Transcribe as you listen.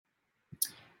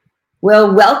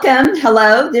Well, welcome.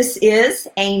 Hello, this is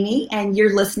Amy, and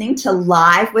you're listening to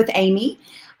Live with Amy,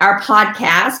 our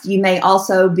podcast. You may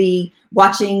also be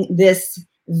watching this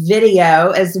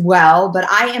video as well, but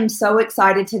I am so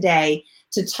excited today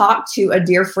to talk to a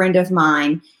dear friend of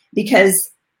mine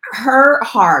because her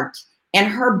heart and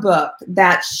her book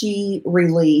that she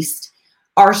released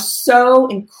are so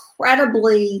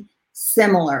incredibly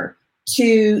similar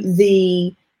to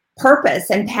the purpose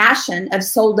and passion of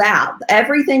Sold Out.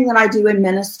 Everything that I do in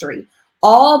ministry,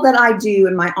 all that I do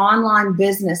in my online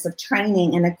business of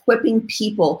training and equipping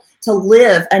people to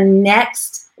live a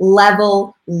next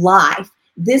level life.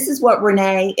 This is what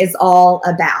Renee is all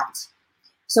about.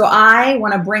 So I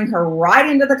want to bring her right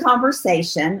into the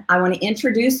conversation. I want to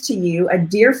introduce to you a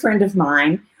dear friend of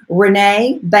mine,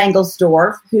 Renee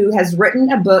Bangelsdorf, who has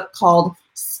written a book called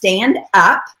Stand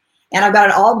Up. And I've got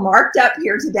it all marked up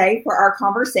here today for our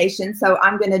conversation. So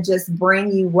I'm going to just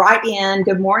bring you right in.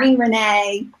 Good morning,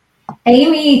 Renee.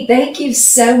 Amy, thank you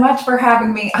so much for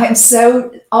having me. I'm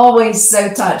always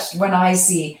so touched when I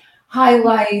see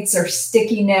highlights or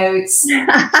sticky notes in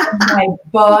my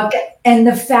book. And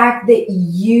the fact that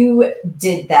you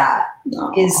did that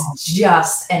is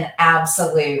just an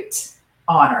absolute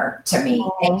honor to me.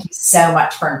 Thank you so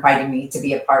much for inviting me to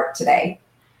be a part today.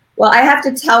 Well, I have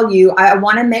to tell you, I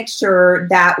want to make sure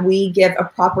that we give a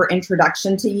proper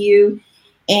introduction to you.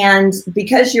 And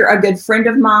because you're a good friend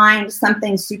of mine,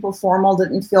 something super formal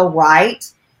didn't feel right.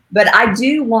 But I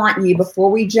do want you, before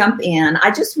we jump in,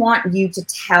 I just want you to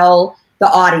tell the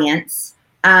audience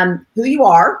who you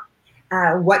are,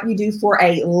 what you do for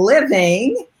a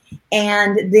living.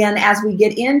 And then as we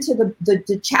get into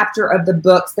the chapter of the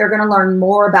books, they're going to learn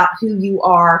more about who you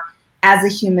are as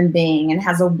a human being and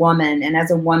as a woman,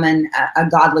 a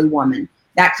godly woman,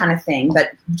 that kind of thing.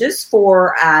 But just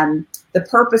for the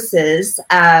purposes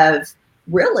of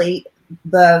really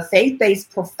the faith-based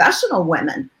professional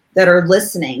women that are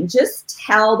listening, just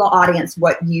tell the audience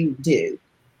what you do.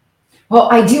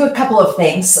 Well, I do a couple of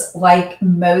things. Like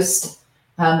most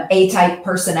A-type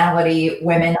personality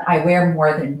women, I wear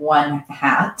more than one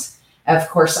hat. Of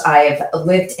course, I've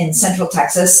lived in Central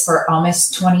Texas for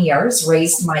almost 20 years,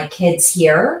 raised my kids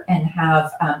here, and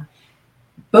have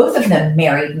both of them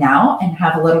married now and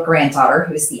have a little granddaughter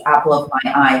who's the apple of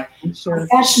my eye. Sure.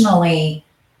 Professionally,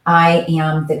 I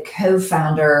am the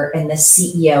co-founder and the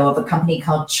CEO of a company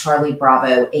called Charlie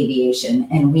Bravo Aviation,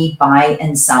 and we buy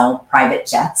and sell private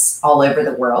jets all over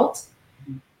the world.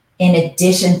 In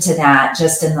addition to that,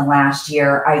 just in the last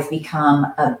year, I've become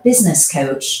a business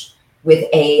coach with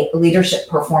a leadership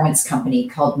performance company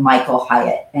called Michael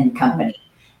Hyatt and Company.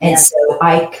 And so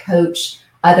I coach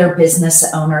other business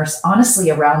owners,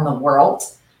 honestly, around the world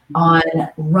on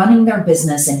running their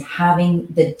business and having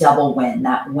the double win,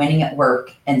 that winning at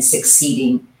work and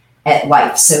succeeding at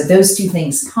life. So those two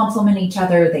things complement each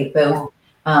other. They both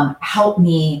help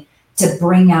me to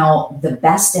bring out the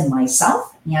best in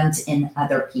myself and in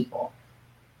other people.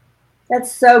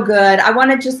 That's so good. I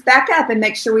want to just back up and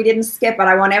make sure we didn't skip it.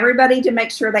 I want everybody to make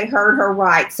sure they heard her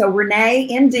right. So Renee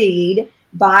indeed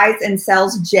buys and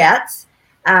sells jets.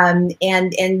 And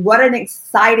what an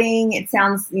exciting, it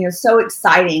sounds, so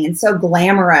exciting and so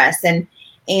glamorous. And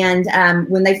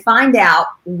when they find out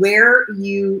where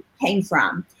you came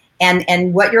from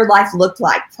and what your life looked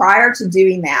like prior to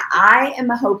doing that, I am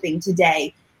hoping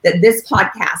today that this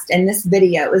podcast and this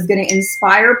video is going to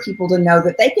inspire people to know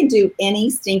that they can do any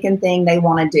stinking thing they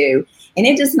want to do. And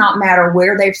it does not matter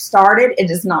where they've started. It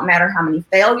does not matter how many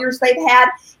failures they've had.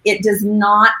 It does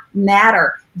not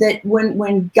matter that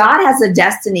when God has a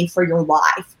destiny for your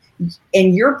life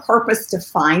and your purpose to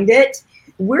find it,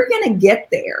 we're going to get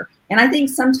there. And I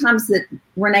think sometimes that,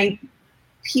 Renee,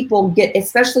 people get,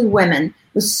 especially women,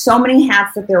 with so many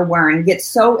hats that they're wearing, get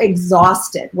so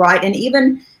exhausted, right? And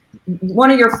even one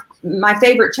of my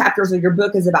favorite chapters of your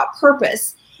book is about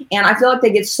purpose. And I feel like they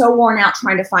get so worn out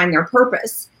trying to find their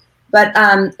purpose. But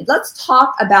let's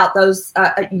talk about those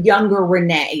younger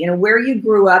Renee, where you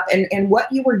grew up and what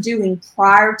you were doing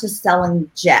prior to selling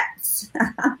jets.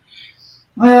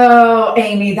 Oh,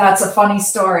 Amy, that's a funny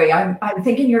story. I'm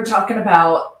thinking you're talking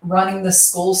about running the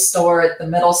school store at the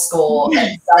middle school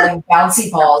and selling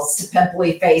bouncy balls to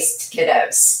pimply faced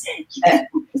kiddos.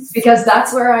 Because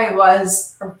that's where I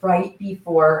was right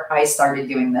before I started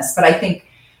doing this. But I think,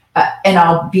 and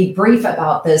I'll be brief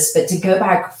about this, but to go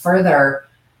back further,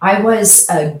 I was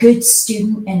a good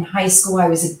student in high school. I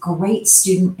was a great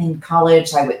student in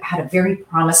college. I had a very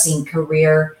promising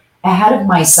career ahead of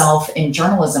myself in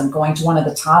journalism, going to one of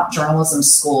the top journalism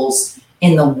schools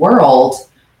in the world,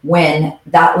 when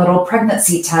that little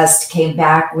pregnancy test came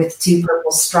back with 2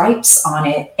 purple stripes on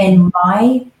it. And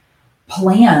my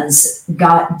plans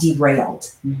got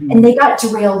derailed. And they got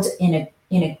derailed in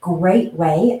a great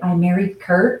way. I married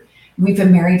Kurt. We've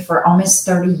been married for almost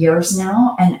 30 years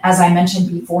now. And as I mentioned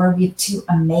before, we have 2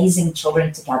 amazing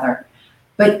children together.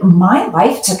 But my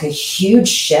life took a huge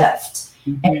shift.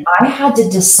 And I had to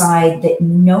decide that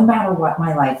no matter what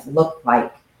my life looked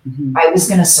like, I was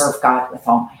going to serve God with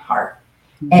all my heart.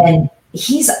 And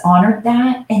he's honored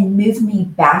that and moved me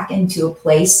back into a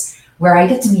place where I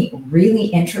get to meet really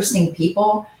interesting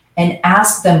people and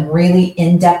ask them really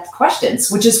in-depth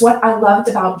questions, which is what I loved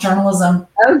about journalism.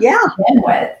 Oh, yeah. To begin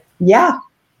with. Yeah.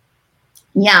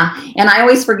 Yeah. And I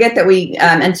always forget that we,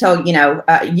 until,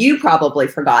 you probably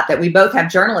forgot that we both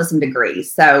have journalism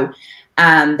degrees. So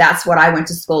that's what I went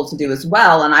to school to do as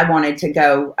well. And I wanted to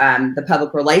go the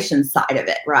public relations side of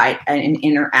it, right? And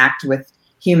interact with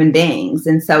human beings.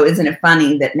 And so isn't it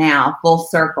funny that now, full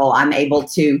circle, I'm able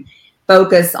to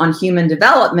focus on human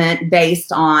development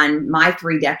based on my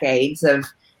 3 decades of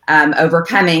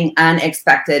overcoming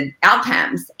unexpected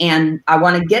outcomes. And I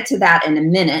want to get to that in a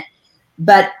minute.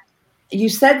 But you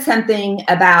said something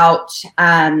about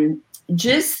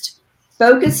just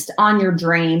focused on your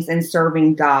dreams and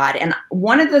serving God. And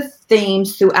one of the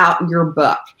themes throughout your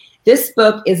book, this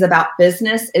book is about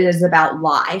business, it is about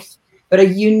life, but a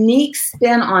unique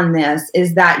spin on this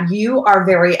is that you are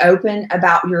very open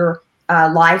about your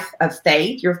life of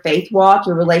faith, your faith walk,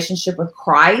 your relationship with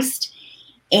Christ.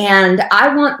 And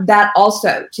I want that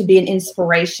also to be an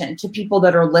inspiration to people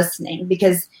that are listening,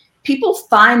 because people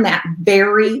find that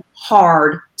very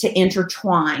hard to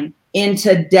intertwine in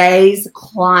today's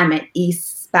climate,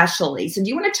 especially. So do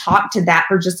you want to talk to that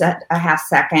for just a half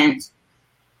second?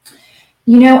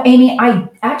 Amy, I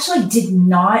actually did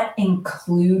not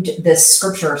include this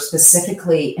scripture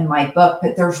specifically in my book,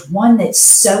 but there's one that's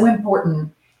so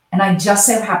important. And I just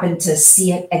so happened to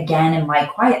see it again in my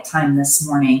quiet time this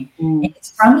morning.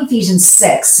 It's from Ephesians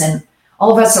 6. And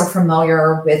all of us are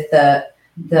familiar with the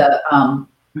oh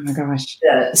my gosh,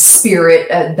 the spirit,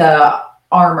 the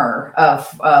armor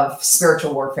of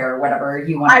spiritual warfare, or whatever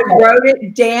you want to call it. I wrote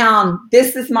it down.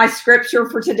 This is my scripture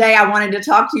for today I wanted to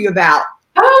talk to you about.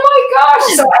 Oh my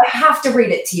gosh. So I have to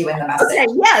read it to you in the message. Okay,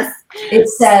 yes. It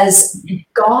says,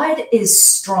 God is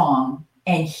strong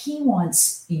and he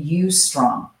wants you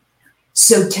strong.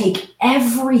 So take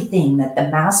everything that the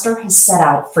master has set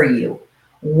out for you,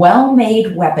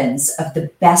 well-made weapons of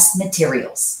the best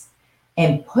materials,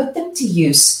 and put them to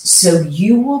use so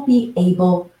you will be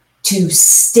able to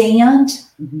stand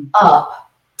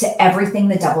up to everything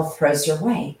the devil throws your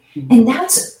way. And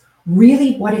that's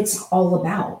really what it's all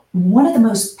about. One of the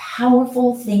most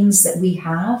powerful things that we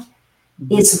have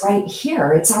is right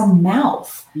here. It's our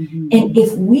mouth. And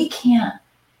if we can't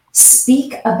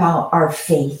speak about our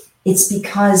faith, it's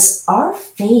because our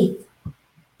faith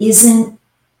isn't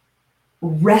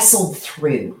wrestled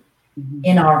through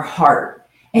in our heart.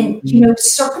 And,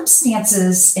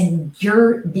 circumstances, and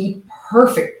you're the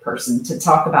perfect person to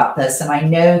talk about this. And I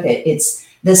know that it's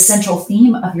the central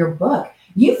theme of your book.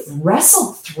 You've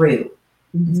wrestled through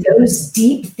those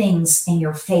deep things in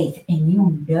your faith, and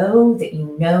you know that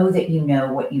you know that you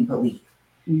know what you believe.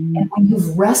 And when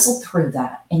you've wrestled through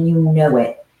that and you know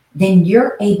it, then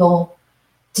you're able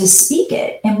to speak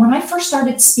it. And when I first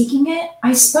started speaking it,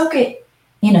 I spoke it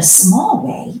in a small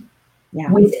way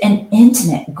with an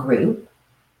intimate group.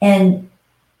 And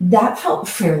that felt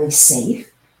fairly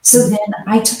safe. So then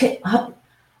I took it up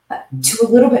to a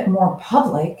little bit more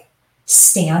public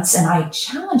stance, and I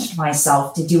challenged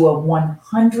myself to do a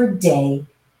 100-day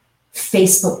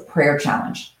Facebook prayer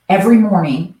challenge. Every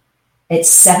morning at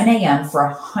 7 a.m. for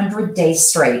 100 days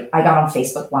straight, I got on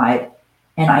Facebook Live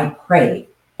and I prayed.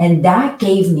 And that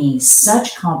gave me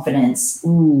such confidence,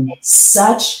 and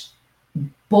such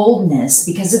boldness,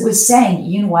 because it was saying,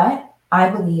 you know what? I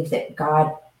believe that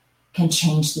God can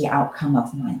change the outcome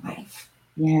of my life.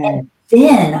 And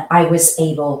then I was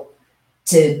able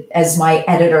to, as my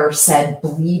editor said,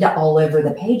 bleed all over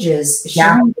the pages,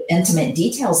 sharing the intimate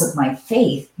details of my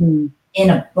faith in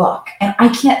a book. And I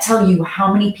can't tell you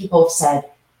how many people have said,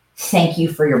 thank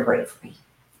you for your bravery.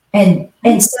 And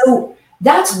so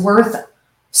that's worth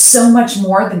so much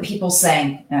more than people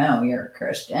saying, oh, you're a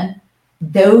Christian.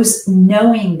 Those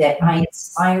knowing that I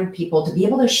inspired people to be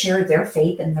able to share their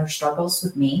faith and their struggles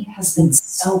with me has been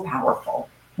so powerful.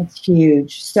 That's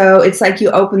huge. So it's like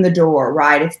you open the door,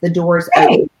 right? It's the doors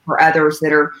open for others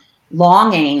that are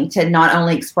longing to not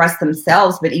only express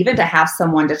themselves, but even to have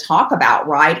someone to talk about,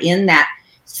 right? In that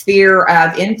sphere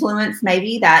of influence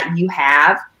maybe that you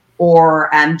have, or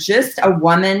just a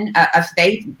woman of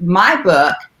faith. My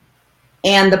book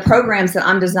and the programs that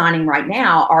I'm designing right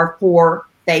now are for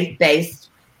faith-based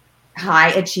high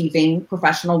achieving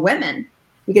professional women,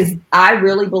 because I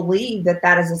really believe that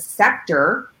that is a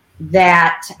sector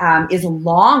that is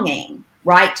longing,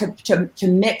 right, to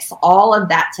mix all of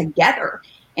that together.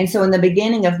 And so in the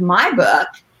beginning of my book,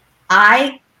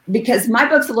 because my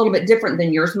book's a little bit different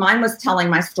than yours. Mine was telling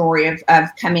my story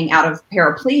of coming out of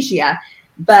paraplegia,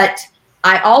 but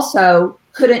I also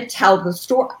couldn't tell the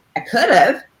story. I could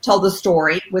have told the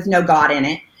story with no God in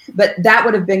it, but that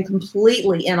would have been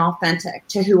completely inauthentic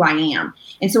to who I am.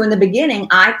 And so in the beginning,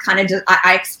 I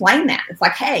explained that. It's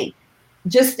like, hey,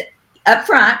 just up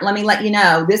front, let me let you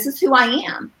know, this is who I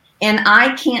am. And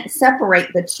I can't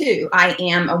separate the two. I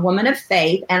am a woman of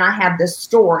faith and I have this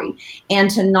story. And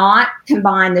to not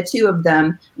combine the two of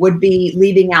them would be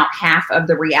leaving out half of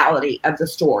the reality of the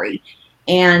story.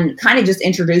 And kind of just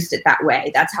introduced it that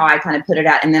way. That's how I kind of put it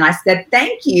out. And then I said,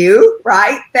 thank you,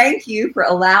 right? Thank you for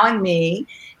allowing me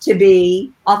to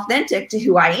be authentic to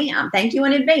who I am. Thank you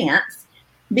in advance.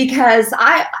 Because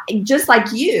I, just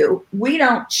like you, we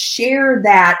don't share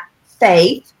that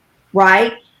faith,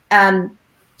 right?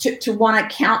 To want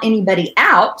to count anybody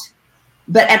out,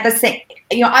 but at the same,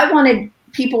 I wanted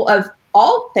people of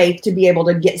all faith to be able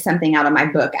to get something out of my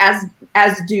book,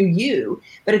 as do you.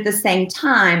 But at the same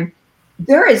time,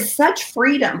 there is such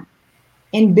freedom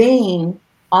in being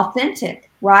authentic,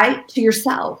 right, to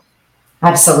yourself.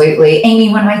 Absolutely,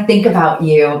 Amy. When I think about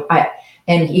you,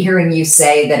 and hearing you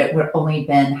say that it would only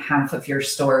been half of your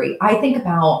story, I think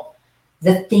about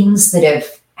the things that have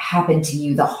happened to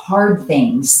you, the hard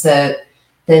things, the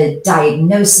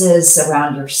diagnosis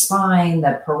around your spine,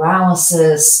 the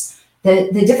paralysis,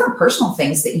 the different personal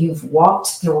things that you've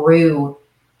walked through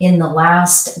in the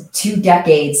last 2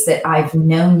 decades that I've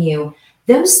known you.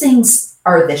 Those things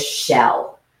are the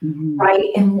shell,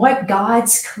 right? And what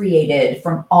God's created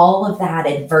from all of that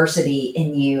adversity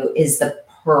in you is the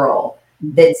pearl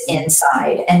that's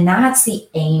inside. And that's the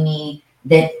Amy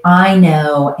that I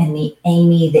know and the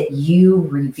Amy that you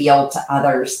reveal to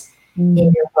others in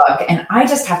your book. And I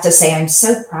just have to say, I'm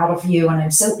so proud of you and I'm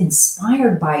so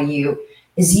inspired by you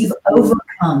as you've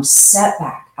overcome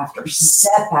setback after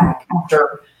setback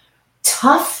after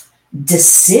tough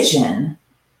decision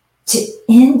to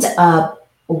end up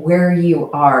where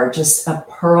you are, just a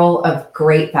pearl of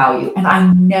great value. And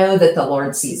I know that the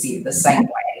Lord sees you the same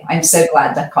way. I'm so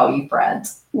glad to call you friend.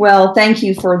 Well, thank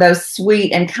you for those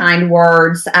sweet and kind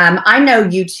words. I know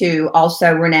you too,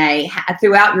 also, Renee.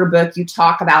 Throughout your book, you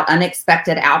talk about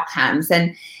unexpected outcomes,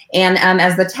 and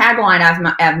as the tagline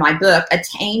of my book,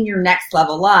 attain your next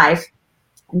level life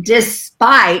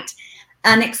despite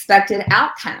unexpected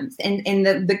outcomes. And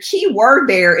the key word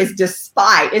there is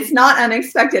despite. It's not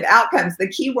unexpected outcomes. The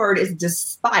key word is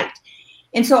despite.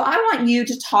 And so I want you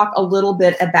to talk a little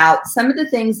bit about some of the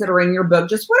things that are in your book,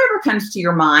 just whatever comes to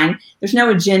your mind. There's no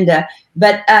agenda,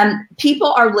 but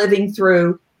people are living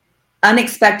through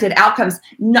unexpected outcomes.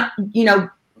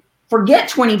 Forget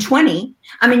 2020.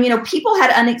 I mean, people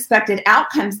had unexpected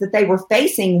outcomes that they were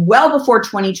facing well before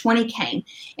 2020 came.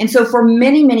 And so for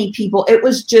many, many people, it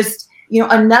was just,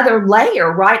 another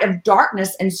layer, right, of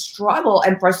darkness and struggle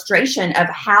and frustration of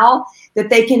how that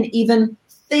they can even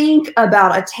think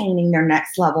about attaining their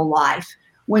next level life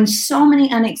when so many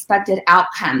unexpected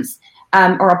outcomes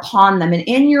are upon them. And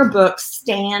in your book,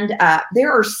 Stand Up,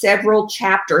 there are several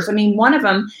chapters. I mean, one of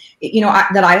them,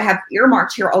 that I have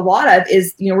earmarked here a lot of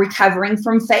is, recovering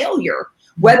from failure,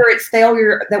 whether it's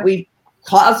failure that we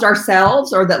caused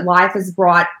ourselves or that life has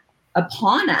brought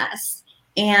upon us.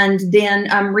 And then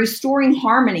restoring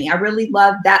harmony. I really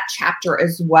love that chapter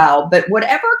as well. But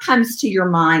whatever comes to your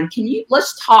mind,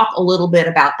 let's talk a little bit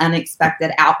about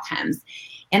unexpected outcomes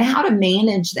and how to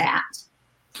manage that.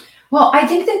 Well, I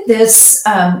think that this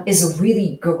is a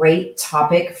really great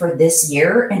topic for this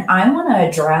year. And I want to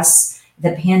address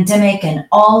the pandemic and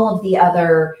all of the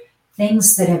other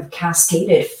things that have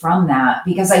cascaded from that,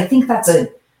 because I think that's a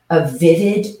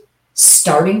vivid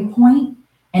starting point.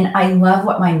 And I love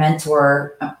what my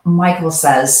mentor, Michael,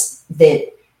 says,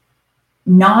 that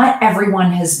not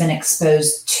everyone has been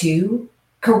exposed to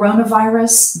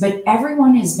coronavirus, but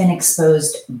everyone has been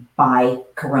exposed by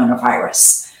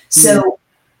coronavirus. So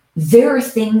there are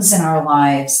things in our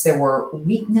lives, there were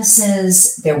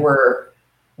weaknesses, there were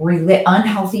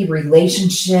unhealthy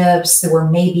relationships, there were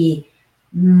maybe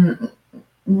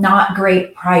not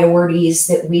great priorities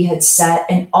that we had set,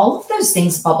 and all of those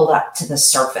things bubbled up to the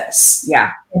surface.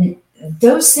 Yeah. And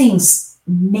those things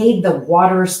made the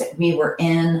waters that we were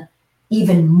in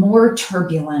even more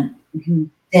turbulent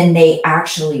than they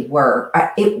actually were.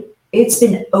 It's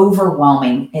been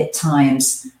overwhelming at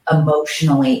times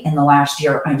emotionally in the last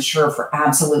year, I'm sure, for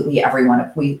absolutely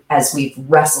everyone as we've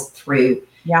wrestled through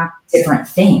different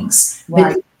things.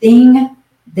 Right. But the thing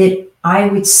that I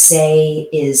would say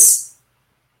is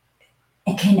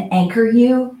it can anchor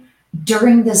you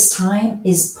during this time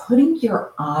is putting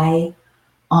your eye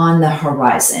on the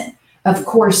horizon. Of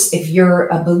course, if you're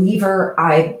a believer,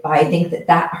 I think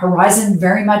that horizon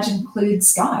very much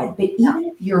includes God. But even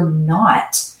if you're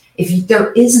not,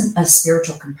 there isn't a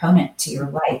spiritual component to your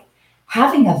life,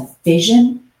 having a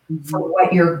vision for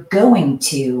what you're going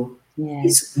to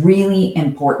is really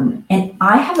important. And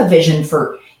I have a vision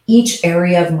for each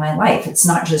area of my life. It's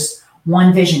not just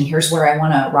one vision. Here's where I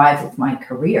want to arrive with my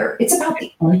career. It's about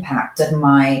the impact of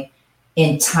my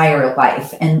entire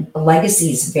life. And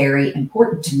legacy is very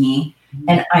important to me.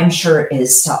 And I'm sure it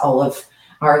is to all of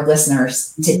our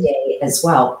listeners today as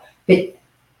well. But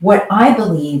what I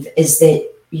believe is that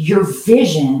your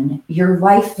vision, your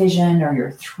life vision or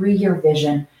your 3-year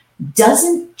vision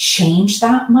doesn't change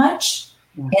that much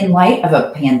in light of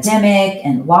a pandemic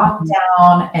and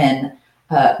lockdown and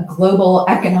global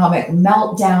economic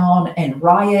meltdown and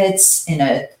riots in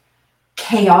a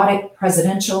chaotic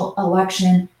presidential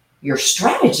election. Your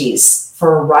strategies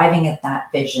for arriving at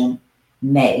that vision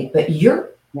may, but your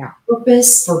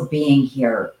purpose for being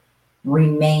here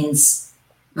remains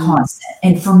constant.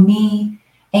 And for me,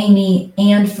 Amy,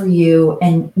 and for you,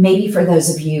 and maybe for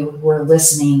those of you who are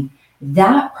listening,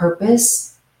 that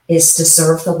purpose is to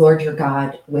serve the Lord your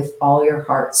God with all your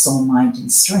heart, soul, mind,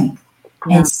 and strength.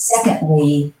 And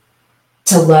secondly,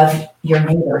 to love your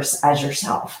neighbors as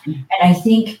yourself. And I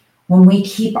think when we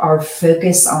keep our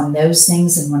focus on those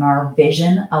things and when our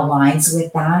vision aligns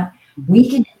with that, we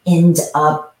can end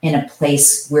up in a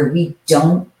place where we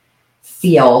don't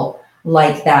feel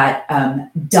like that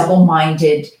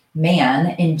double-minded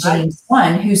man in James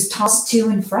 1 who's tossed to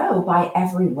and fro by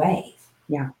every wave.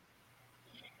 Yeah.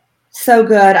 So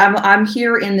good. I'm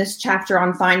here in this chapter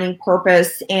on finding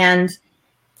purpose, and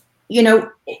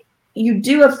you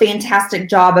do a fantastic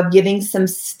job of giving some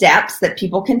steps that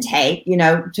people can take,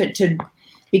 to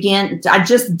begin. I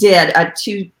just did a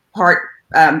 2-part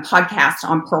podcast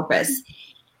on purpose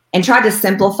and tried to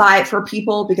simplify it for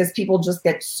people because people just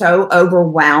get so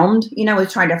overwhelmed, with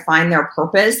trying to find their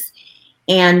purpose.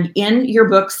 And in your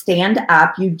book, Stand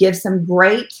Up, you give some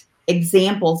great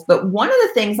examples. But one of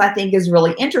the things I think is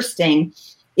really interesting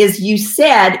is you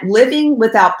said living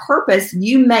without purpose,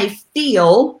 you may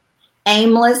feel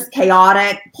aimless,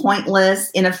 chaotic, pointless,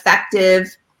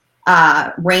 ineffective,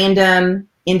 random,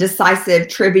 indecisive,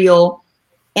 trivial.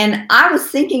 And I was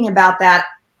thinking about that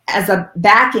as a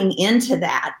backing into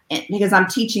that, because I'm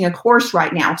teaching a course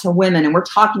right now to women and we're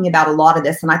talking about a lot of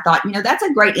this. And I thought, that's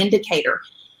a great indicator.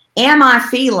 Am I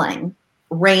feeling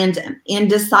random,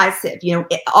 indecisive,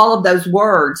 all of those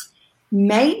words?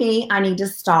 Maybe I need to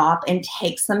stop and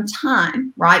take some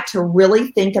time, right, to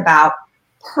really think about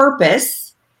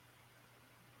purpose,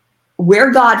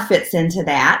 where God fits into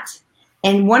that.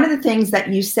 And one of the things that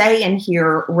you say in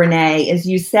here, Renee, is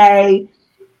you say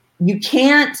you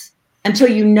can't, until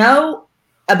you know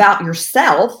about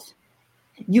yourself,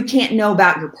 you can't know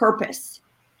about your purpose.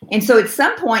 And so at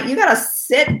some point, you got to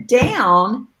sit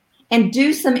down and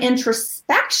do some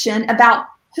introspection about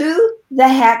who the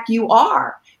heck you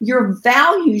are, your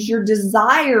values, your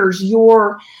desires,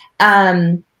 your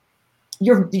values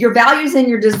and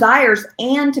your desires,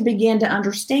 and to begin to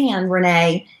understand,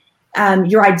 Renee,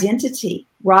 your identity,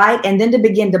 right? And then to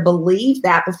begin to believe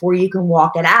that before you can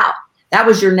walk it out. That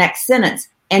was your next sentence.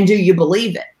 And do you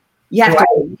believe it? You have to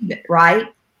believe it, right?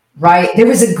 Right. There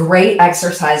was a great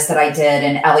exercise that I did,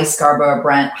 and Ellie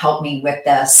Scarborough-Brent helped me with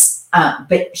this.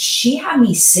 But she had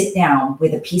me sit down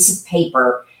with a piece of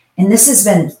paper, and this has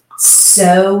been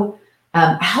so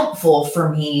helpful for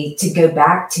me to go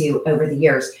back to over the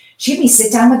years. She had me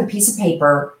sit down with a piece of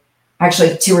paper,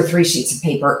 actually 2 or 3 sheets of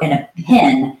paper and a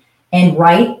pen, and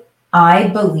write, I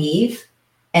believe,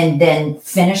 and then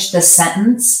finish the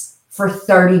sentence for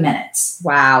 30 minutes.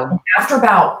 Wow. And after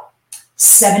about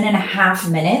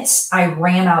 7.5 minutes, I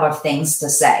ran out of things to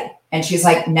say. And she's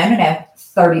like, no,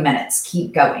 30 minutes,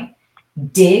 keep going.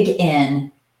 Dig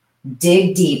in,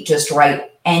 dig deep, just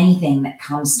write anything that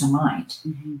comes to mind.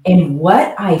 Mm-hmm. And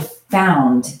what I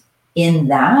found in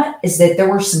that is that there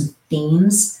were some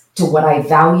themes to what I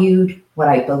valued, what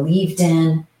I believed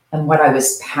in, and what I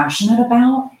was passionate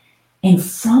about. And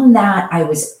from that, I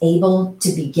was able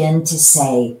to begin to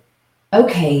say,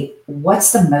 okay,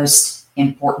 what's the most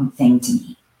important thing to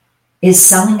me? Is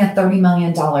selling a $30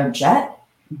 million jet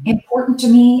important to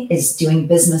me? Is doing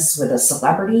business with a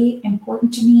celebrity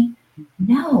important to me?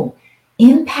 No.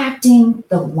 Impacting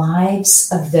the lives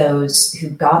of those who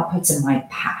God puts in my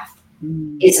path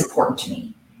is important to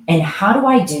me. And how do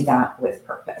I do that with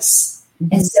purpose?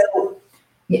 And so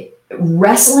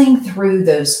wrestling through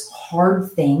those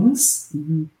hard things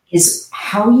is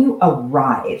how you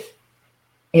arrive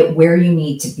at where you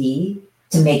need to be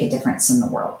to make a difference in the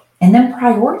world. And then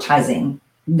prioritizing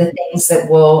the things that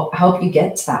will help you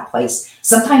get to that place.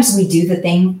 Sometimes we do the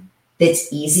thing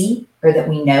that's easy or that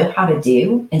we know how to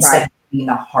do instead of doing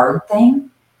the hard thing.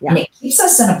 Yeah. And it keeps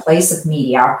us in a place of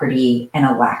mediocrity and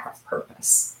a lack of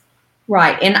purpose.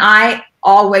 Right. And I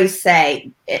always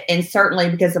say, and certainly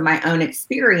because of my own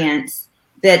experience,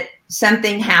 that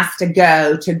something has to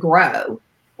go to grow.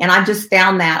 And I just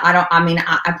found that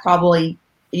I probably,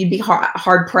 you'd be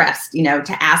hard pressed,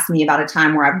 to ask me about a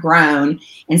time where I've grown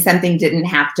and something didn't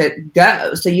have to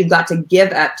go. So you've got to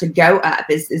give up to go up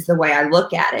is the way I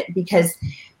look at it. Because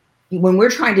when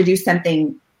we're trying to do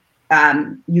something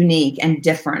unique and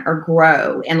different or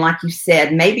grow, and like you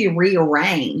said, maybe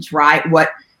rearrange, right?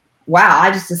 Wow,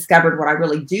 I just discovered what I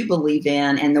really do believe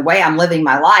in, and the way I'm living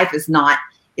my life is not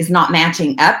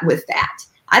matching up with that.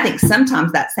 I think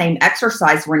sometimes that same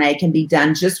exercise, Renee, can be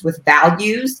done just with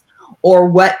values or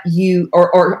what you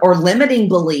or limiting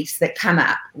beliefs that come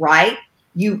up, right?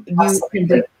 You can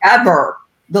discover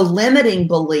the limiting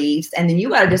beliefs, and then you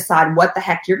got to decide what the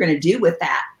heck you're going to do with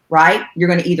that, right? You're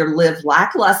going to either live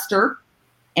lackluster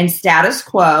and status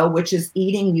quo, which is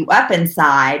eating you up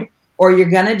inside, or you're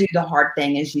going to do the hard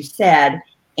thing, as you said,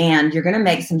 and you're going to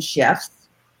make some shifts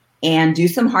and do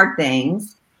some hard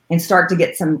things and start to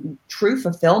get some true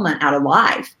fulfillment out of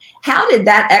life. How did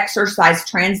that exercise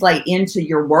translate into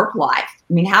your work life?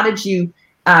 I mean, how did you,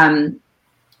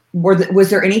 was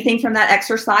there anything from that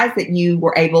exercise that you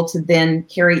were able to then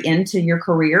carry into your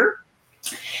career?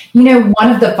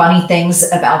 One of the funny things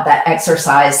about that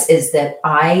exercise is that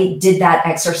I did that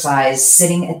exercise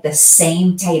sitting at the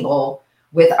same table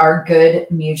with our good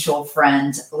mutual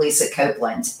friend, Lisa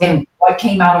Copeland. And what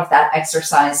came out of that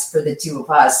exercise for the two of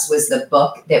us was the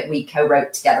book that we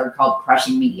co-wrote together called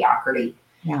Crushing Mediocrity.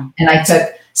 Yeah. And I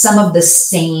took some of the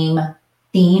same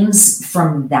themes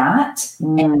from that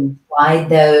and applied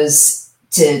those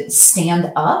to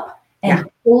stand up and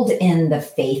pulled in the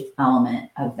faith element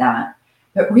of that.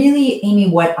 But really, Amy,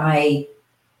 what I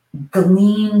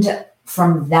gleaned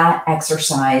from that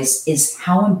exercise is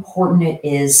how important it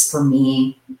is for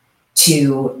me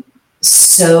to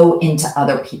sow into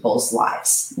other people's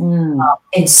lives.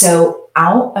 And so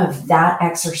out of that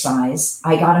exercise,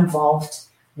 I got involved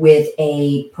with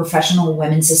a professional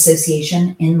women's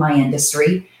association in my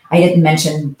industry. I didn't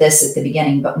mention this at the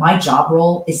beginning, but my job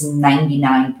role is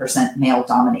 99% male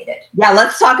dominated. Yeah,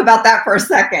 let's talk about that for a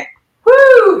second.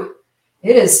 Woo!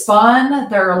 It is fun.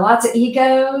 There are lots of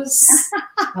egos,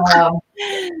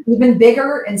 even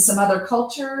bigger in some other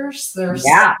cultures. There's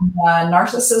some,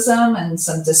 narcissism and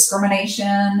some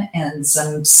discrimination and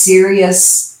some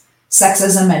serious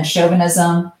sexism and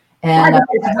chauvinism. And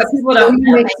what people don't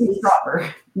know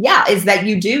is that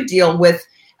you do deal with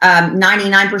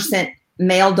 99%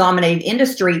 male-dominated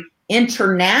industry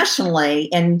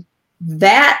internationally, and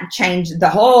that changed the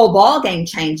whole ball game.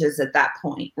 Changes at that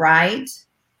point, right?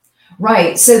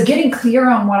 Right. So getting clear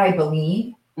on what I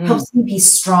believe helps me be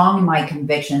strong in my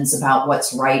convictions about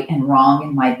what's right and wrong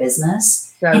in my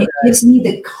business. And it gives me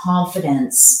the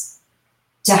confidence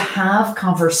to have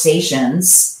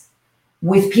conversations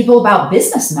with people about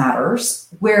business matters,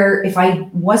 where if I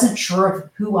wasn't sure of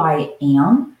who I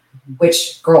am,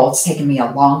 which, girl, it's taken me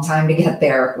a long time to get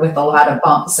there with a lot of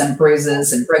bumps and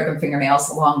bruises and broken fingernails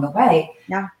along the way.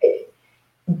 Yeah.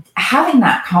 Having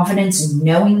that confidence,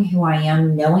 knowing who I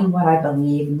am, knowing what I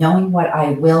believe, knowing what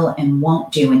I will and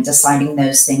won't do, and deciding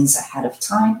those things ahead of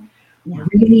time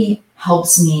really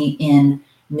helps me in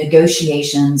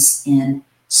negotiations, in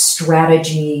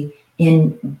strategy,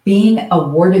 in being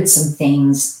awarded some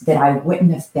things that I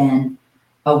wouldn't have been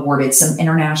awarded, some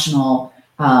international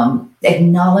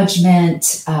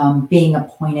acknowledgement, being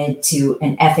appointed to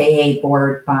an FAA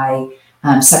board by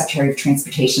Secretary of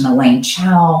Transportation Elaine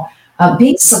Chao,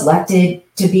 being selected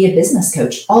to be a business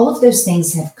coach. All of those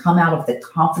things have come out of the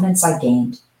confidence I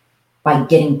gained by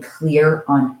getting clear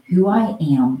on who I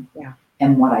am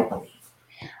and what I believe.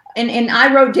 And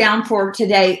I wrote down for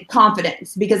today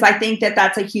confidence, because I think that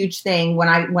that's a huge thing when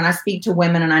I speak to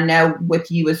women, and I know with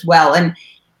you as well. And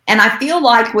I feel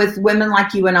like with women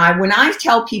like you and I, when I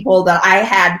tell people that I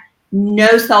had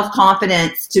no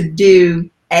self-confidence to do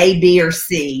A, B, or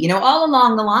C, all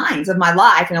along the lines of my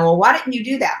life, and well, why didn't you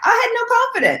do that? I had no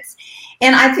confidence.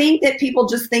 And I think that people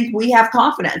just think we have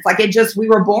confidence, like we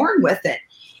were born with it.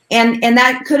 And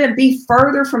that couldn't be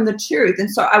further from the truth.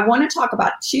 And so I want to talk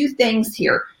about two things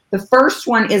here. The first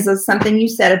one is something you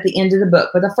said at the end of the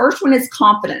book, but the first one is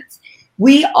confidence.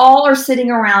 We all are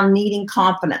sitting around needing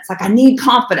confidence. Like, I need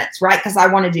confidence, right? Because I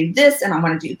want to do this and I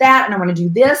want to do that and I want to do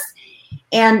this.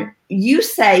 And you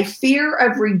say facing fear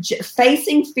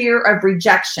of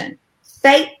rejection.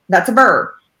 That's a verb.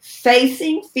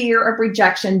 Facing fear of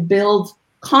rejection builds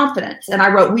confidence. And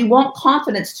I wrote, we want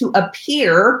confidence to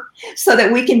appear so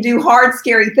that we can do hard,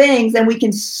 scary things and we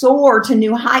can soar to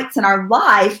new heights in our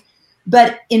life.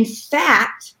 But in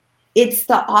fact, it's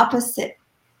the opposite.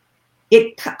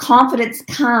 Confidence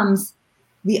comes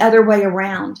the other way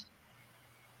around.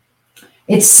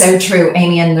 It's so true,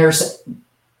 Amy. And there's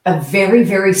a very,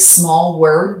 very small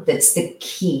word that's the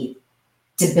key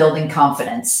to building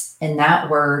confidence. And that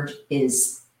word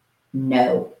is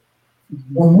no.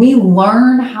 Mm-hmm. When we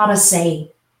learn how to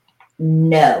say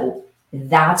no,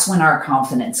 that's when our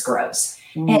confidence grows.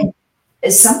 Mm-hmm.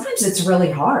 And sometimes it's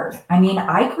really hard. I mean,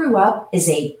 I grew up as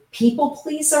a people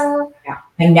pleaser. Yeah.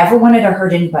 I never wanted to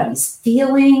hurt anybody's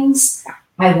feelings. Yeah.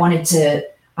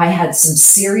 I had some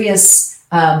serious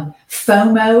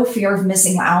FOMO, fear of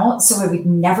missing out. So I would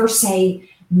never say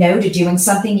no to doing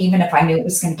something, even if I knew it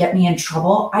was going to get me in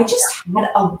trouble. I just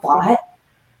had a lot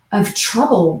of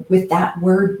trouble with that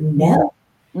word no.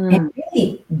 And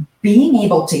really being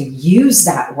able to use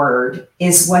that word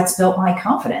is what's built my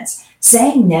confidence.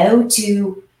 Saying no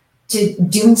to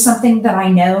doing something that I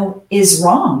know is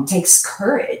wrong takes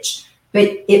courage,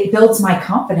 but it builds my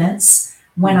confidence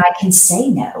when I can say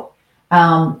no.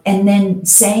 And then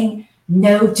saying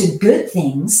no to good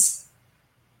things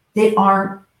that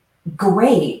aren't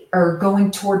great or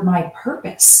going toward my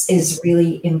purpose is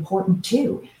really important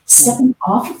too. Stepping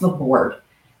off of a board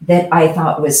that I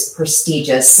thought was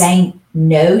prestigious, saying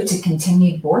no to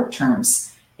continued board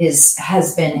terms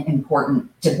has been important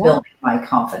to building my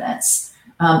confidence.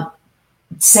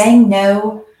 Saying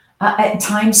no at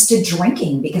times to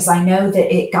drinking because I know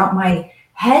that it got my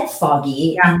head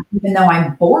foggy. Yeah. And even though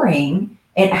I'm boring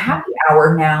at happy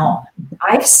hour now,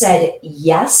 I've said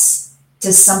yes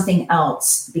to something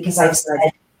else because I've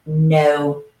said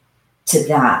no to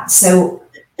that. So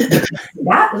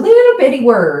that little bitty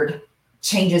word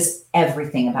changes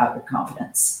everything about your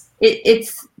confidence.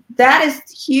 That is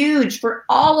huge for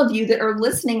all of you that are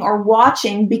listening or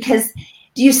watching, because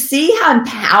do you see how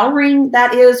empowering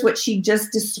that is, what she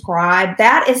just described?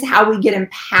 That is how we get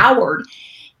empowered.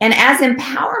 And as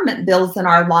empowerment builds in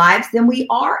our lives, then we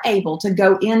are able to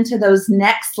go into those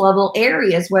next level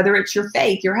areas, whether it's your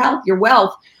faith, your health, your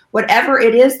wealth, whatever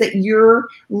it is that you're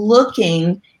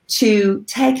looking to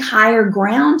take higher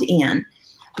ground in.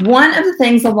 One of the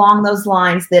things along those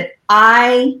lines that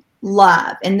I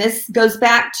love, and this goes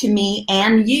back to me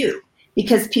and you,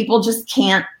 because people just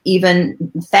can't even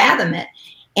fathom it.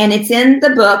 And it's in the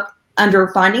book under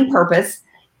Finding Purpose.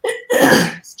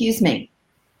 Excuse me.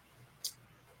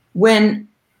 When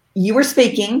you were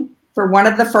speaking for one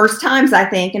of the first times, I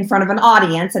think, in front of an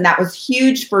audience, and that was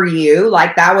huge for you,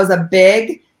 like that was a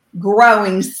big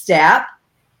growing step.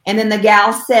 And then the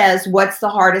gal says, what's the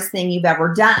hardest thing you've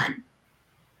ever done?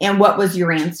 And what was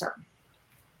your answer?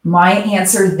 My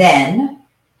answer then,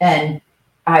 and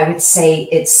I would say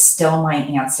it's still my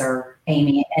answer,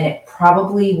 Amy, and it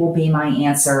probably will be my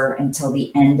answer until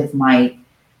the end of my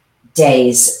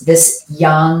days. This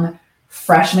young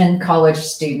freshman college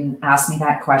student asked me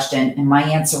that question, and my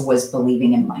answer was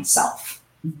believing in myself.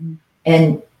 Mm-hmm.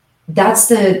 And that's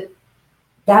the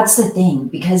thing,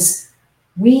 because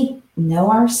we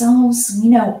know ourselves. We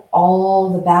know all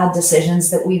the bad decisions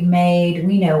that we've made.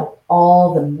 We know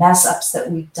all the mess ups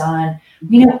that we've done.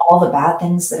 We know all the bad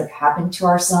things that have happened to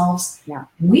ourselves. Yeah.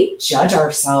 We judge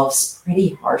ourselves pretty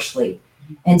harshly.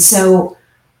 Mm-hmm. And so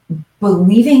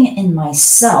believing in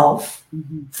myself,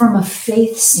 mm-hmm. from a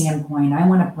faith standpoint, I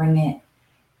want to bring it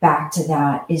back to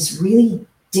that, is really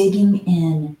digging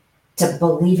in to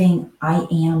believing I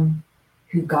am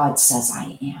who God says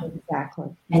I am.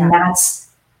 Exactly. And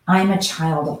I'm a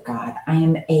child of God. I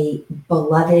am a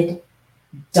beloved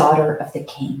daughter of the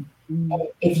King. Mm-hmm. And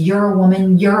if you're a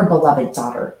woman, you're a beloved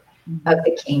daughter mm-hmm. of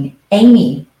the King.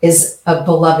 Amy is a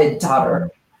beloved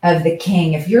daughter of the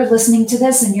King. If you're listening to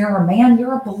this and you're a man,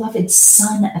 you're a beloved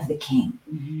son of the King.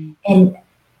 Mm-hmm.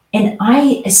 And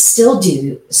I still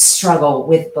do struggle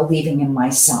with believing in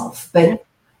myself. But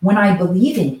when I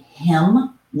believe in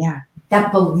him,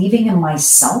 that believing in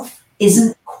myself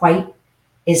isn't quite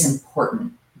as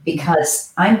important,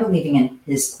 because I'm believing in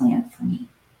his plan for me.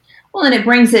 Well, and it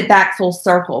brings it back full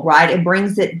circle, right? It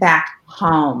brings it back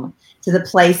home to the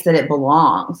place that it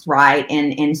belongs, right?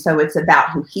 And so it's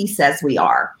about who he says we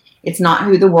are. It's not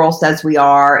who the world says we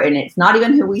are, and it's not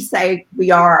even who we say we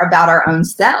are about our own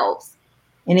selves.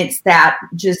 And it's that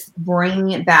just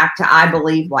bringing it back to, I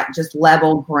believe, like just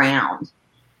level ground.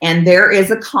 And there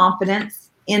is a confidence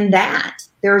in that.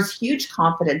 There's huge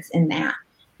confidence in that.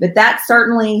 But that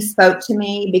certainly spoke to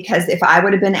me, because if I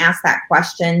would have been asked that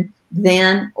question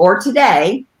then or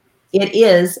today, it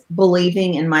is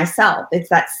believing in myself. It's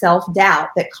that self-doubt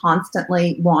that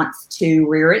constantly wants to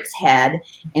rear its head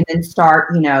and then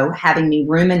start, having me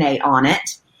ruminate on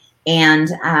it. And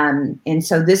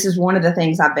so this is one of the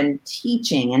things I've been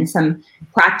teaching, and some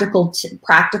practical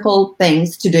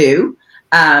things to do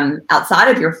outside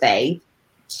of your faith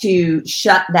to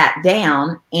shut that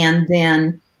down. And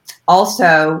then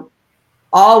also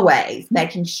always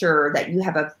making sure that you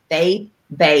have a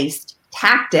faith-based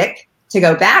tactic to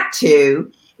go back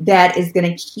to that is going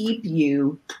to keep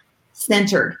you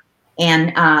centered and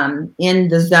in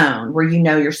the zone where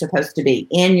you're supposed to be,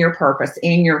 in your purpose,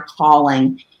 in your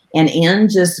calling, and in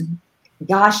just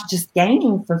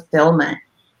gaining fulfillment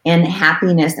and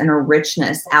happiness and a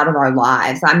richness out of our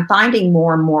lives. I'm finding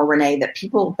more and more, Renee, that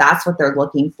people, that's what they're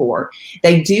looking for.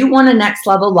 They do want a next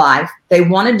level life. They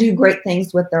want to do great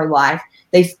things with their life.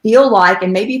 They feel like,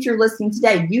 and maybe if you're listening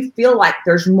today, you feel like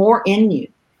there's more in you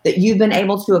that you've been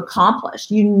able to accomplish.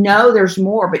 There's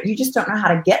more, but you just don't know how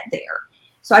to get there.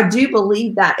 So I do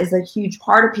believe that is a huge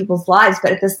part of people's lives,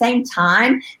 but at the same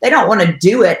time, they don't want to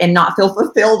do it and not feel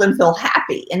fulfilled and feel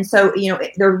happy. And so,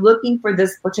 they're looking for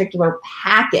this particular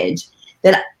package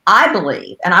that I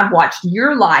believe, and I've watched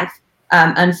your life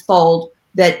unfold,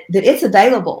 that it's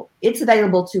available. It's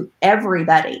available to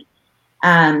everybody.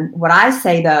 What I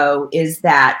say, though, is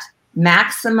that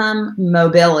maximum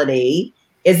mobility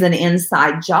is an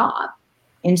inside job.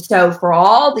 And so for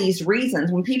all these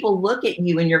reasons, when people look at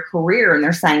you in your career and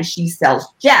they're saying she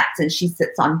sells jets and she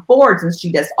sits on boards and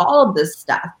she does all of this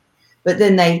stuff, but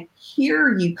then they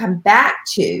hear you come back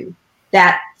to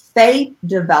that faith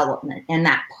development and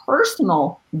that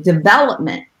personal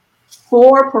development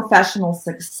for professional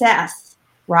success,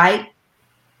 right?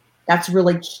 That's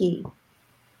really key.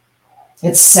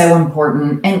 It's so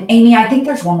important. And Amy, I think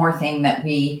there's one more thing that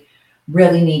we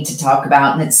really need to talk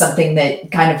about, and it's something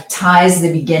that kind of ties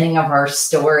the beginning of our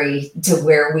story to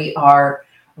where we are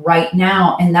right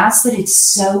now, and that's that it's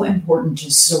so important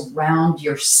to surround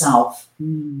yourself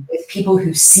with people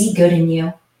who see good in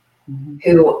you,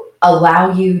 who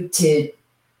allow you to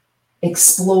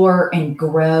explore and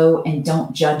grow and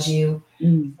don't judge you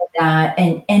for that,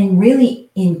 and really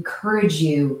encourage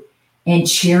you and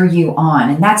cheer you on.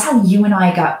 And that's how you and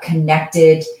I got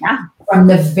connected. Yeah. From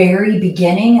the very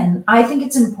beginning. And I think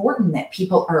it's important that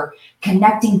people are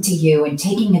connecting to you and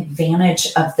taking advantage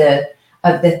of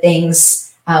the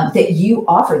things that you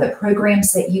offer, the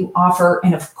programs that you offer,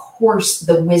 and of course,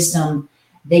 the wisdom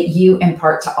that you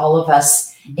impart to all of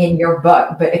us in your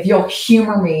book. But if you'll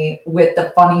humor me with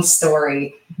the funny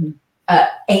story,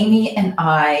 Amy and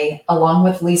I, along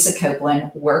with Lisa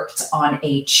Copeland, worked on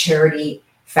a charity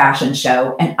fashion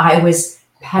show, and I was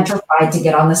petrified to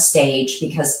get on the stage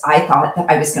because I thought that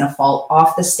I was going to fall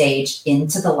off the stage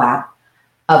into the lap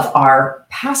of our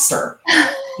pastor.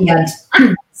 And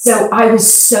so I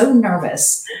was so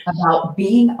nervous about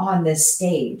being on this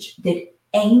stage that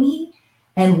Amy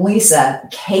and Lisa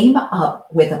came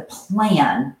up with a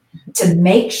plan to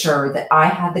make sure that I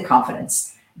had the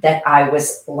confidence that I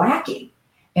was lacking.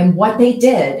 And what they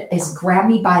did is grab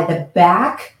me by the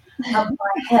back of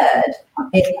my head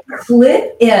and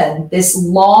clip in this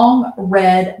long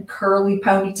red curly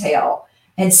ponytail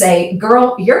and say,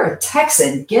 "Girl, you're a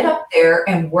Texan. Get up there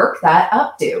and work that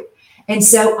updo." And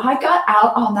so I got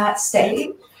out on that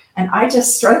stage and I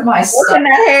just strutted my stuff. Working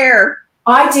that hair.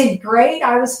 I did great.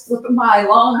 I was flipping my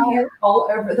long hair all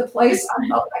over the place. I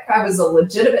felt like I was a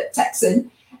legitimate Texan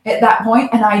at that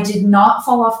point, and I did not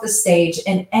fall off the stage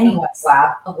in anyone's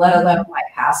lap, let alone my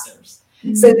pastor's.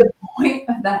 So the point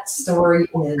of that story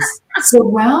is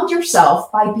surround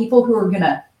yourself by people who are going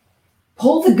to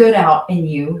pull the good out in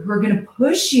you, who are going to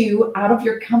push you out of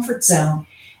your comfort zone,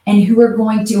 and who are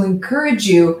going to encourage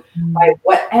you by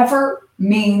whatever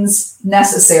means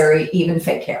necessary, even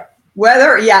fake hair.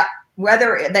 Whether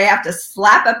they have to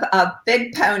slap a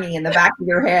big pony in the back of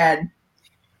your head.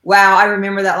 Wow, I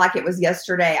remember that like it was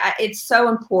yesterday. It's so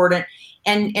important.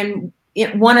 And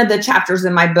one of the chapters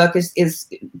in my book is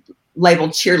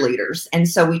labeled cheerleaders. And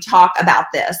so we talk about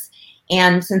this.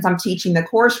 And since I'm teaching the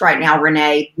course right now,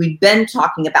 Renee, we've been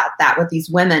talking about that with these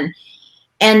women.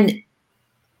 And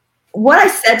what I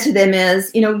said to them is,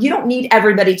 you don't need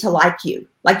everybody to like you.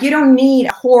 Like, you don't need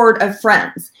a horde of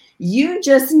friends. You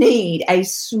just need a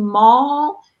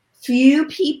small few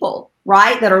people,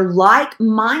 right, that are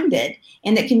like-minded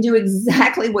and that can do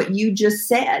exactly what you just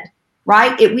said,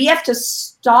 right? We have to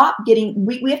stop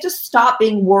we have to stop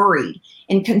being worried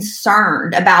and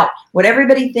concerned about what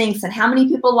everybody thinks and how many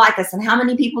people like us and how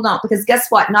many people don't. Because guess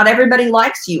what? Not everybody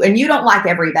likes you, and you don't like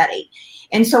everybody.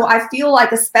 And so I feel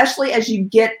like, especially as you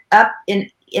get up in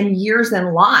years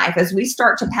in life, as we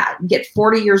start to get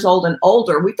 40 years old and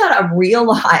older, we've got to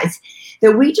realize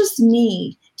that we just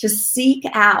need to seek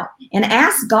out and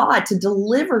ask God to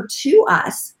deliver to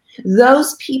us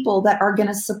those people that are going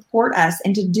to support us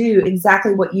and to do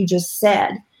exactly what you just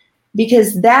said.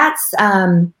 Because that's,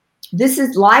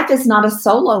 life is not a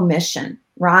solo mission,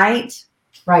 right?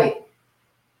 Right.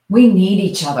 We need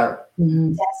each other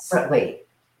desperately.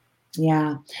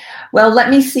 Yeah. Well, let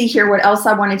me see here what else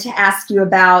I wanted to ask you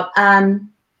about. I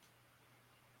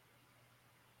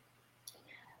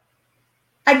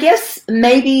guess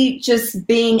maybe just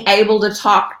being able to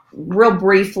talk real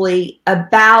briefly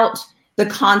about the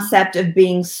concept of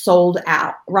being sold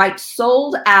out, right?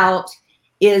 Sold out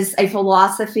is a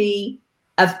philosophy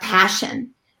of passion.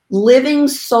 Living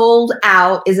sold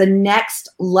out is a next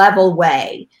level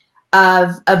way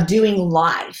of doing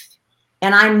life.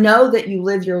 And I know that you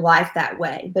live your life that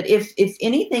way. But if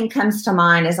anything comes to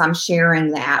mind as I'm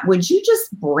sharing that, would you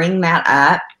just bring that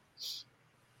up?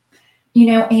 You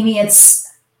know, Amy, it's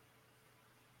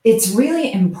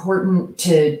really important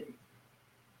to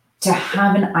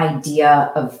have an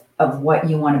idea of what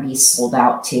you want to be sold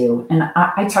out to. And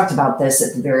I talked about this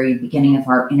at the very beginning of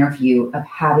our interview, of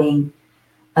having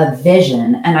a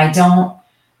vision. And I don't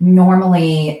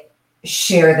normally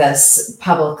share this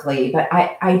publicly, but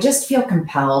I just feel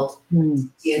compelled to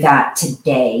do that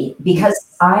today,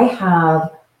 because I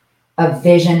have a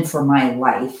vision for my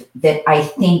life that I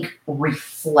think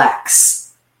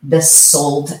reflects the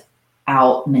sold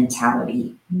out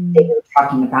mentality that you're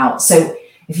talking about. So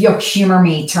if you'll humor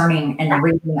me turning and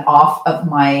reading off of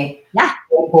my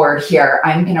board here,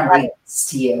 I'm going to read this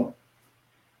to you.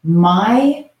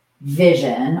 My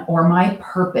vision, or my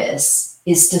purpose,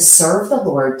 is to serve the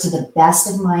Lord to the best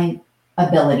of my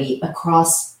ability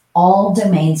across all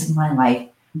domains of my life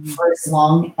for as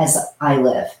long as I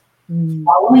live.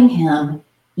 Following Him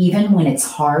even when it's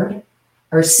hard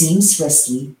or seems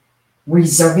risky,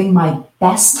 reserving my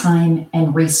best time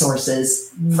and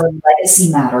resources for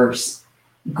legacy matters,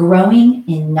 growing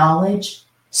in knowledge,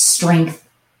 strength,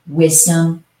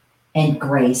 wisdom, and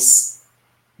grace,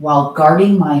 while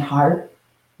guarding my heart,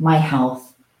 my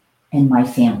health, and my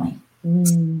family.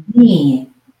 To me,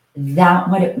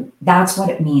 that's what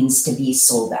it means to be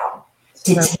sold out.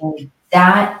 To take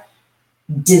that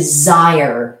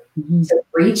desire to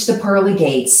reach the pearly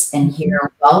gates and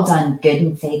hear, "Well done, good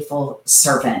and faithful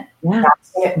servant." Yeah.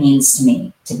 That's what it means to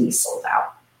me to be sold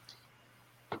out.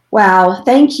 Wow.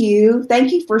 Thank you.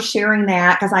 Thank you for sharing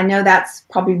that, because I know that's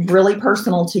probably really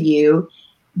personal to you.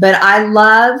 But I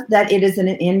love that it is an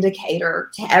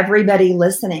indicator to everybody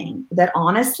listening that,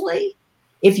 honestly,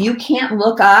 if you can't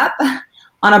look up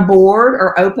on a board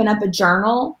or open up a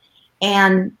journal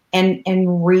and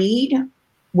read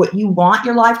what you want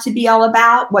your life to be all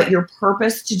about, what your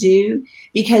purpose to do,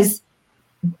 because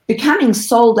becoming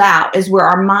sold out is where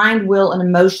our mind, will, and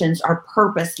emotions are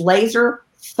purpose, laser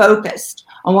focused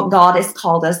on what God has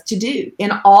called us to do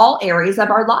in all areas of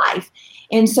our life.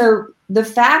 And so the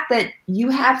fact that you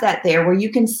have that there where you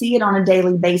can see it on a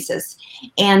daily basis,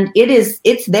 and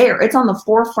it's there, it's on the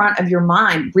forefront of your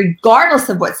mind, regardless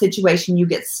of what situation you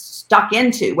get stuck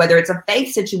into, whether it's a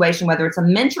faith situation, whether it's a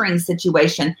mentoring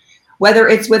situation, whether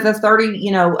it's with a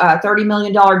 $30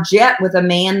 million jet with a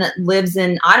man that lives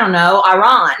in, I don't know,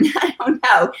 Iran. I don't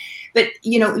know. But,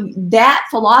 that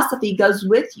philosophy goes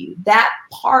with you, that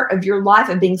part of your life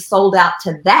of being sold out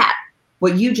to that,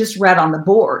 what you just read on the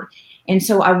board. And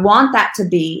so I want that to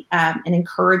be an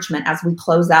encouragement as we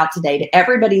close out today to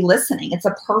everybody listening. It's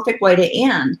a perfect way to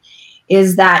end,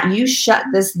 is that you shut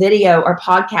this video or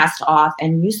podcast off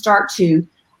and you start to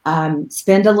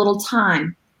spend a little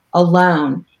time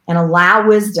alone and allow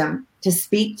wisdom to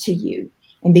speak to you,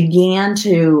 and began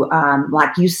to,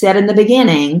 like you said in the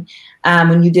beginning,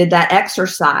 when you did that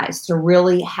exercise, to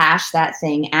really hash that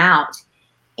thing out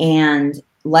and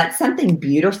let something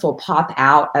beautiful pop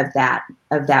out of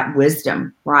that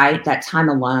wisdom, right? That time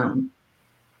alone.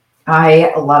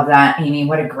 I love that, Amy.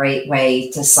 What a great way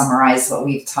to summarize what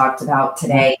we've talked about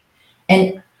today.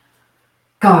 And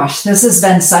gosh, this has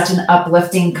been such an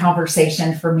uplifting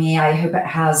conversation for me. I hope it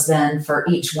has been for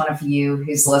each one of you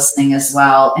who's listening as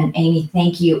well. And Amy,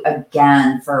 thank you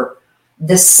again for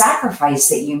the sacrifice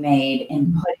that you made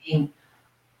in putting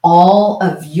all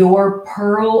of your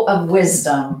pearl of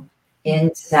wisdom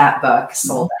into that book.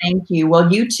 So thank you.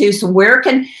 Well, you too.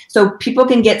 So people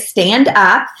can get Stand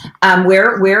Up.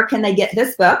 Where can they get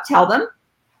this book? Tell them.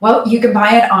 Well, you can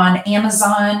buy it on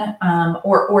Amazon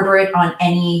or order it on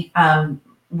any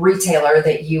retailer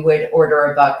that you would order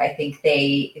a book. I think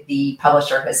the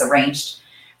publisher has arranged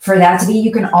for that to be.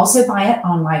 You can also buy it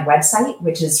on my website,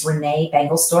 which is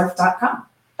ReneeBengelsdorf.com.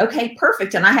 Okay,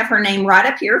 perfect. And I have her name right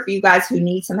up here for you guys who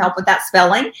need some help with that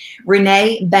spelling,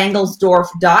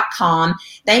 ReneeBengelsdorf.com.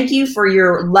 Thank you for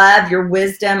your love, your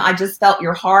wisdom. I just felt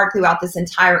your heart throughout this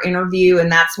entire interview,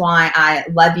 and that's why I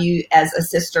love you as a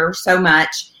sister so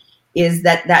much, is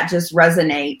that just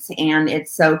resonates, and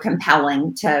it's so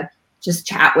compelling to just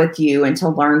chat with you and to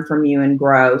learn from you and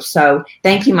grow. So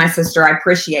thank you, my sister. I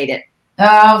appreciate it.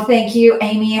 Oh, thank you,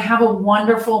 Amy. Have a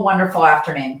wonderful, wonderful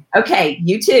afternoon. Okay,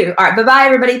 you too. All right, bye-bye,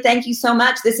 everybody. Thank you so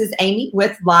much. This is Amy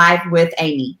with Live with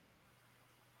Amy.